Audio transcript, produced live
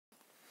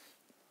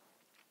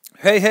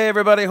Hey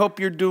everybody, hope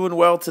you're doing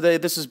well today.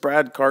 This is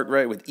Brad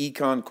Cartwright with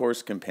Econ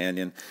Course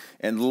Companion,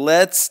 and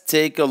let's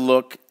take a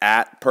look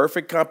at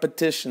perfect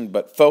competition,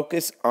 but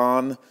focus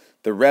on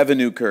the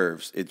revenue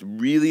curves. It's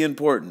really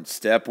important.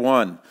 Step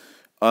one,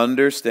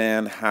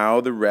 understand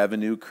how the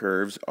revenue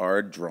curves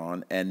are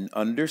drawn and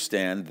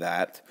understand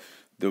that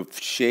the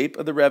shape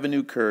of the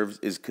revenue curves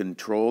is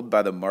controlled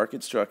by the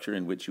market structure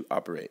in which you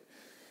operate.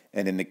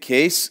 And in the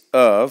case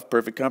of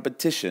perfect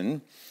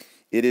competition,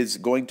 it is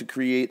going to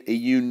create a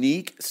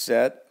unique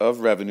set of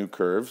revenue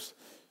curves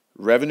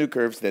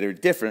that are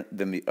different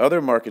than the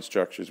other market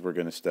structures we're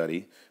going to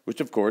study,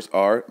 which of course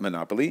are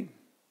monopoly,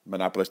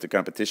 monopolistic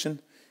competition,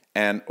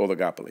 and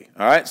oligopoly.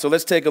 All right, so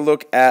let's take a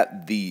look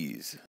at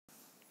these.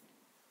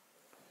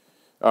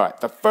 All right,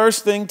 the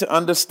first thing to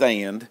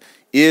understand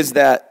is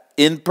that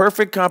in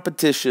perfect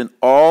competition,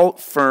 all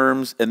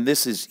firms, and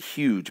this is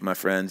huge, my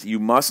friends, you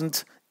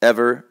mustn't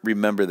ever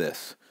remember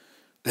this.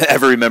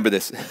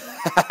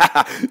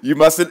 You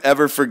mustn't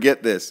ever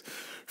forget this.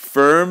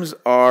 Firms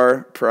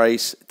are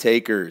price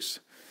takers.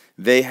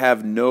 They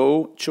have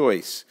no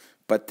choice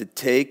but to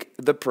take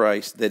the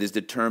price that is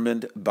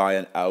determined by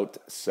an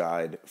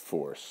outside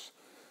force.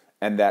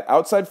 And that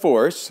outside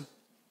force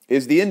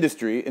is the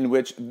industry in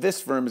which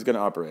this firm is going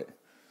to operate.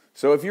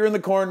 So if you're in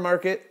the corn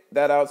market,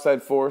 that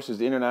outside force is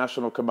the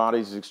International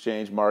Commodities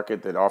Exchange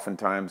market that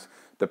oftentimes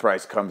the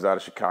price comes out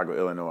of Chicago,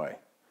 Illinois.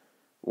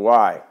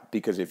 Why?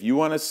 Because if you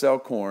want to sell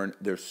corn,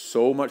 there's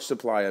so much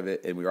supply of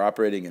it, and we're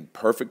operating in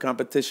perfect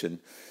competition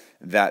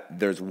that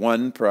there's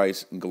one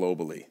price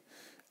globally.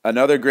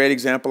 Another great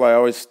example I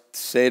always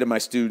say to my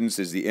students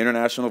is the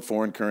International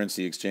Foreign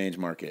Currency Exchange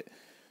market.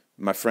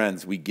 My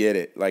friends, we get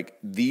it. Like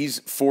these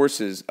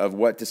forces of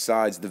what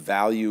decides the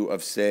value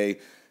of,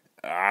 say,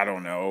 I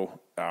don't know,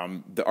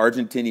 the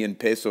Argentinian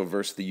peso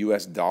versus the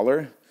US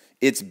dollar,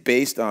 it's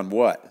based on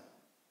what?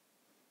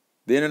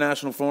 The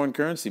international foreign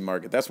currency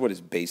market. That's what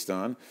it's based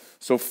on.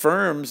 So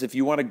firms, if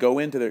you want to go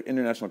into the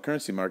international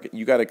currency market,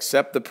 you got to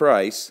accept the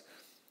price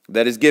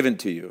that is given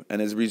to you. And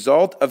as a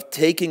result of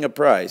taking a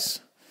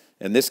price,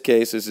 in this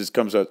case,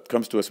 comes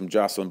to us from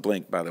Jocelyn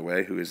Blink, by the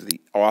way, who is the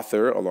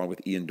author, along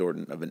with Ian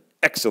Dorton, of an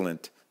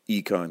excellent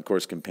Econ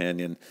Course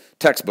Companion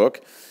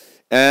textbook.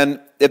 And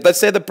if let's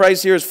say the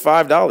price here is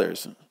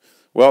 $5,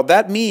 well,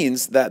 that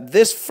means that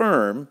this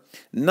firm,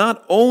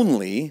 not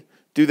only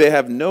do they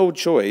have no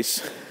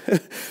choice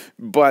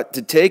but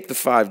to take the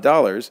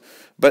 $5,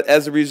 but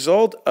as a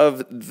result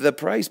of the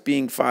price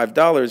being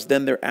 $5,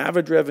 then their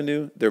average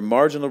revenue, their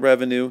marginal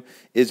revenue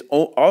is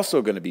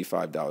also going to be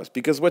 $5.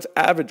 Because what's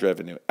average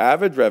revenue?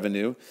 Average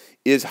revenue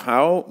is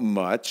how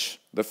much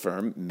the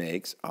firm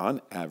makes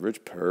on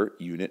average per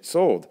unit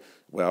sold.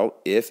 Well,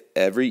 if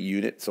every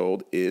unit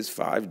sold is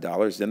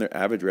 $5, then their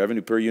average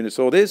revenue per unit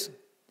sold is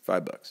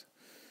 $5,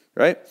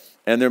 right?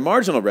 And their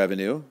marginal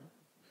revenue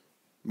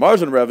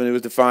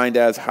is defined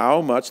as how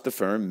much the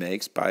firm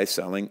makes by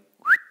selling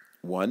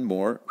one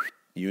more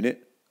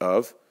unit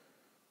of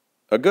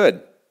a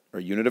good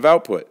or unit of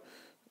output.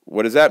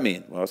 What does that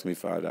mean? Well, it's going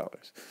to be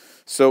 $5.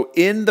 So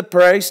in the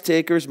price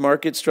taker's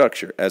market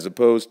structure, as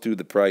opposed to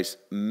the price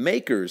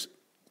maker's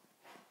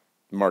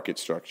market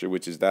structure,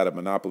 which is that of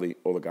monopoly,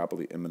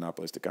 oligopoly, and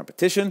monopolistic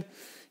competition,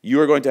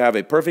 you are going to have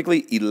a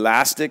perfectly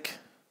elastic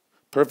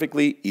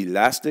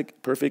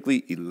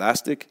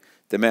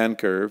demand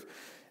curve.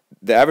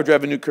 The average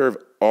revenue curve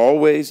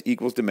always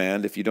equals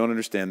demand. If you don't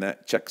understand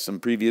that, check some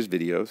previous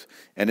videos.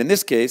 And in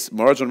this case,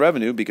 marginal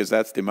revenue, because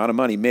that's the amount of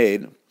money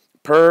made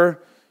on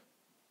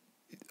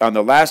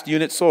the last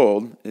unit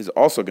sold, is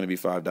also going to be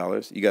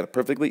 $5. You got a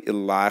perfectly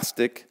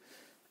elastic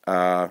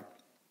margin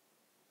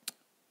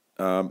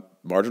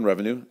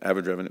revenue,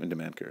 average revenue, and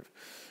demand curve.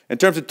 In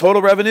terms of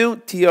total revenue,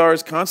 TR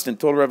is constant.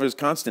 Total revenue is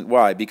constant.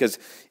 Why? Because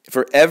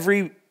for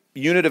every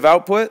unit of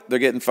output, they're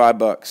getting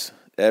 $5.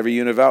 Every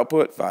unit of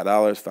output,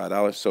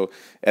 $5. So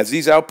as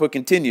these output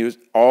continues,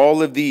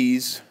 all of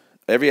these,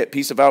 every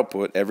piece of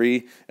output,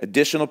 every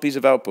additional piece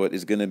of output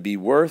is going to be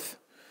worth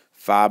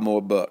 $5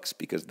 more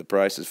because the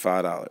price is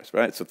 $5,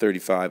 right? So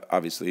 35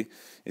 obviously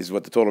is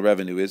what the total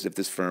revenue is if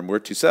this firm were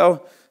to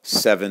sell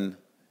 7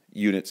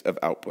 units of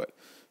output.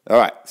 All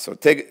right, so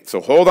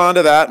hold on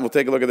to that, and we'll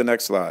take a look at the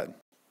next slide.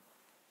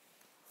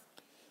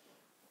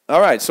 All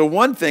right, so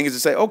one thing is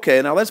to say,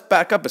 okay, now let's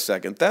back up a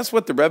second. That's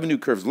what the revenue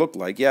curves look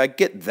like. Yeah, I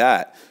get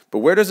that. But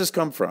where does this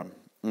come from?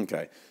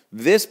 Okay,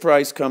 this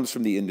price comes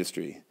from the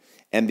industry.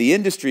 And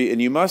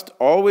you must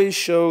always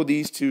show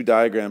these two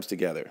diagrams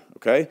together,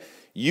 okay?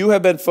 You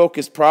have been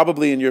focused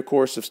probably in your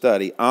course of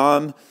study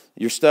on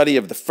your study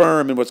of the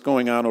firm and what's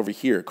going on over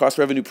here. Cost,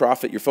 revenue,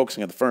 profit, you're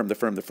focusing on the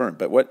firm.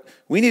 But what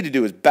we need to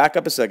do is back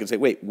up a second and say,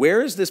 wait,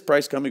 where is this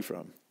price coming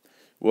from?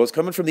 Well, it's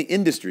coming from the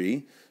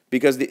industry,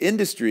 because the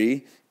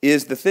industry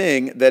is the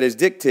thing that is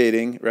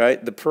dictating,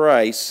 right, the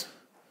price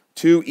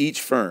to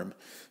each firm.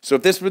 So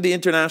if this were the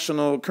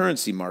international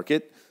currency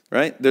market,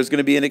 right, there's going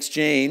to be an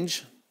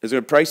exchange, there's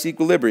a price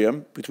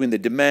equilibrium between the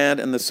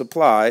demand and the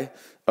supply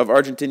of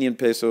Argentinian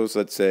pesos,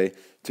 let's say,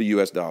 to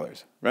US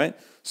dollars, right?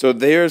 So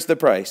there's the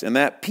price, and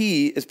that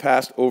P is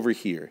passed over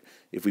here.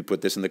 If we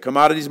put this in the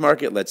commodities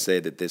market, let's say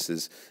that this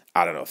is,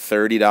 I don't know,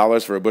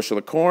 $30 for a bushel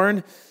of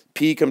corn.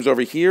 P comes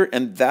over here,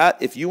 and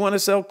that, if you want to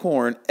sell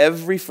corn,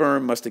 every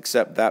firm must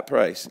accept that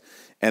price.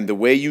 And the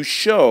way you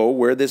show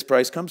where this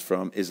price comes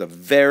from is a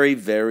very,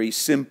 very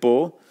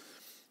simple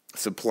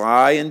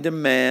supply and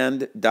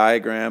demand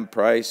diagram: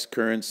 price,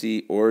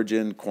 currency,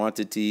 origin,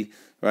 quantity,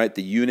 right?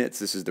 The units.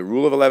 This is the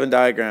rule of 11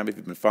 diagram. If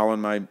you've been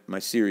following my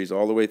series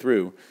all the way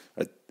through,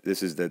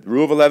 this is the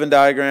rule of 11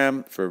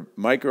 diagram for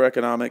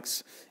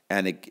microeconomics,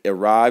 and it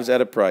arrives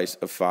at a price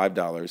of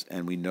 $5.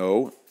 And we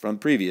know from the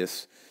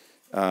previous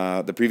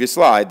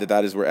slide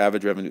that is where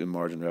average revenue and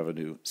margin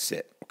revenue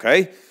sit,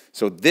 okay?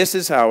 So this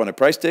is how, in a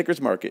price taker's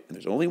market, and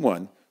there's only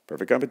one,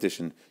 perfect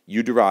competition,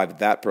 you derive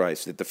that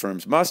price that the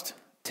firms must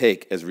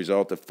take as a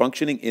result of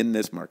functioning in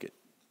this market.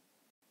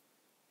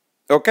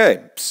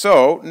 Okay,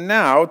 so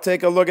now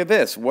take a look at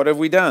this. What have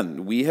we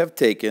done? We have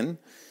taken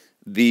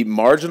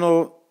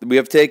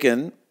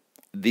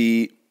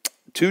the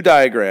two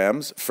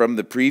diagrams from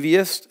the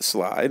previous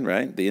slide,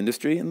 right? The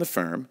industry and the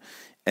firm.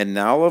 And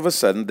now all of a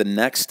sudden, the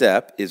next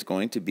step is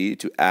going to be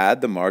to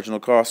add the marginal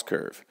cost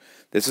curve.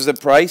 This is a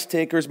price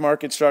taker's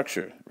market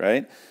structure,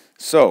 right?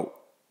 So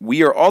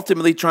we are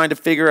ultimately trying to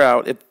figure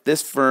out if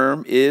this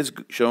firm is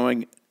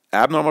showing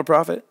abnormal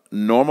profit,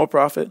 normal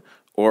profit,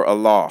 or a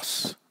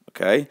loss,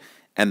 okay?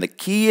 And the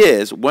key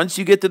is, once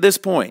you get to this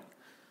point,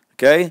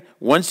 okay,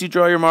 once you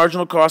draw your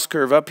marginal cost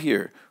curve up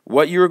here,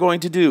 what you are going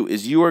to do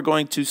is you are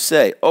going to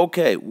say,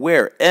 okay,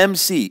 where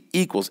MC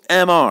equals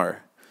MR,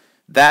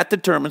 that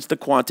determines the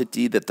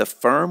quantity that the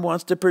firm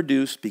wants to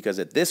produce, because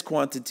at this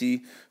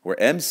quantity, or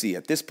MC,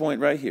 at this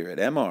point right here, at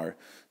MR,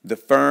 the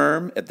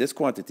firm, at this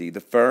quantity, the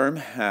firm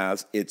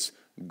has its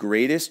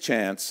greatest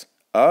chance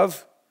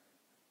of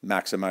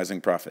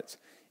maximizing profits.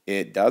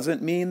 It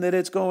doesn't mean that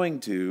it's going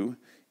to,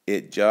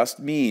 it just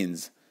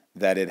means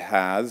that it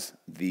has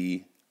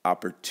the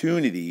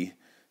opportunity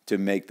to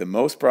make the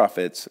most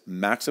profits,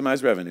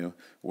 maximize revenue,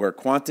 where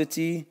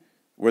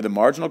the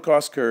marginal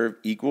cost curve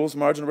equals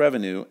marginal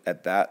revenue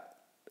at that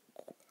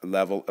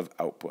level of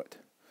output.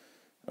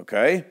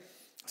 Okay?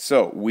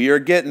 So we are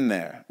getting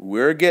there.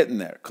 We're getting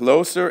there.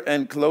 Closer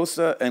and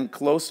closer and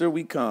closer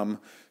we come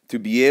to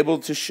be able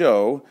to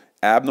show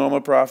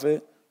abnormal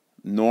profit,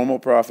 normal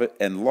profit,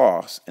 and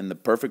loss in the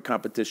perfect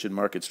competition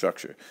market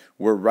structure.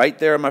 We're right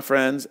there, my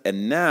friends.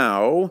 And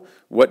now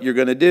what you're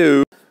going to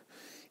do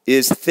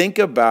is think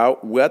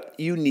about what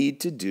you need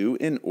to do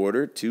in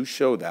order to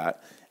show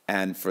that.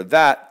 And for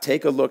that,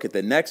 take a look at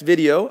the next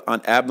video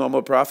on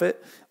abnormal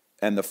profit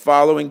and the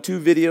following two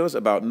videos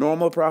about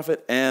normal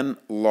profit and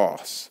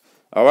loss.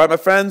 All right, my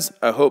friends,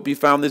 I hope you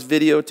found this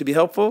video to be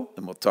helpful,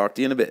 and we'll talk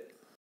to you in a bit.